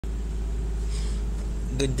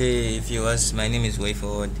Good day viewers, my name is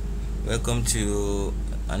Wayforward. Welcome to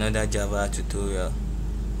another Java tutorial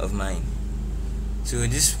of mine. So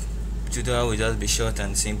this tutorial will just be short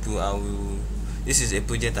and simple. This is a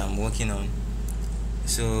project I'm working on.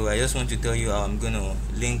 So I just want to tell you how I'm gonna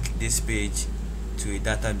link this page to a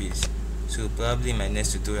database. So probably in my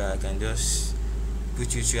next tutorial I can just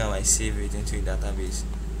put you through how I save it into a database.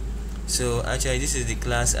 So actually this is the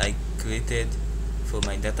class I created for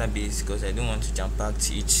my database because I don't want to jam pack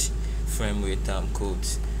each frame with code.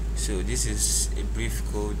 So this is a brief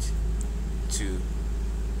code to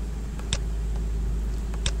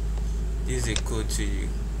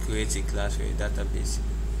create a class for a database.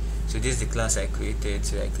 So this is the class I created.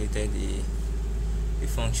 So I created the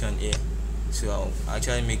function here. So I'll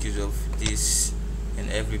actually make use of this in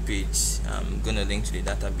every page I'm gonna link to the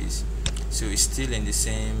database. So it's still in the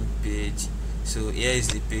same page. So here is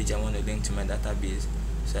the page I want to link to my database.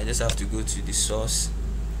 So I just have to go to the source,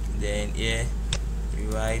 then here we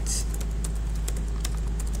write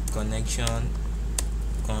connection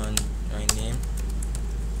con my name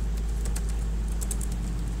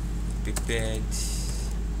prepared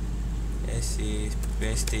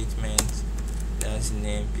prepared statement, that's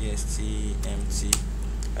name pst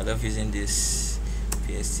I love using this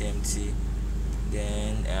pst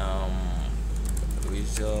then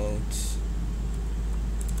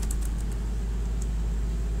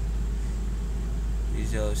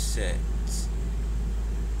result set.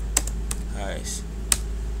 Alright,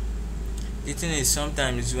 the thing is,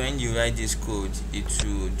 sometimes when you write this code it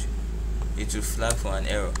would flag for an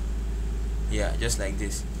error, yeah, just like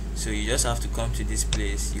this. So you just have to come to this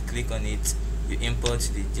place, you click on it, you import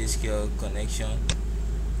the JSQL connection,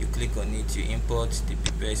 you click on it, you import the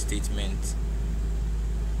prepare statement,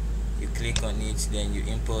 you click on it, then you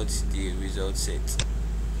import the result set.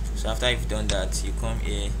 So after you've done that, you come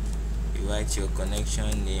here, you write your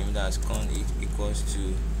connection name, that's con equals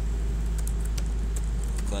to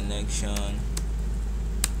connection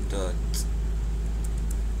dot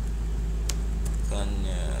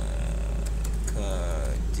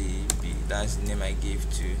db, that's the name I gave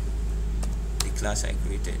to the class I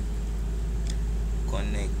created.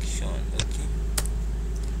 Connection, okay,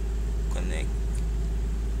 connection.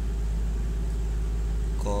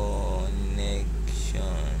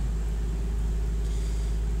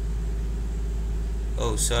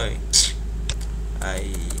 Oh, sorry,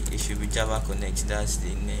 it should be Java Connect. That's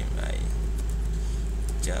the name.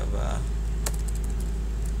 Java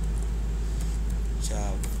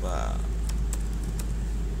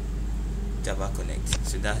Connect.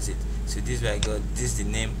 So that's it. So this is where I got this is the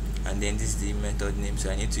name, and then this is the method name. So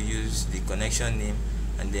I need to use the connection name,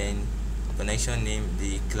 and then connection name,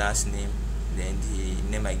 the class name, then the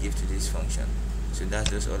name I give to this function. So that's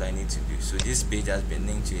just all I need to do. So this page has been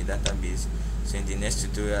linked to a database. So in the next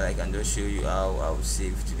tutorial I can just show you how I will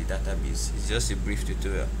save to the database. It's just a brief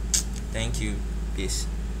tutorial. Thank you. Peace.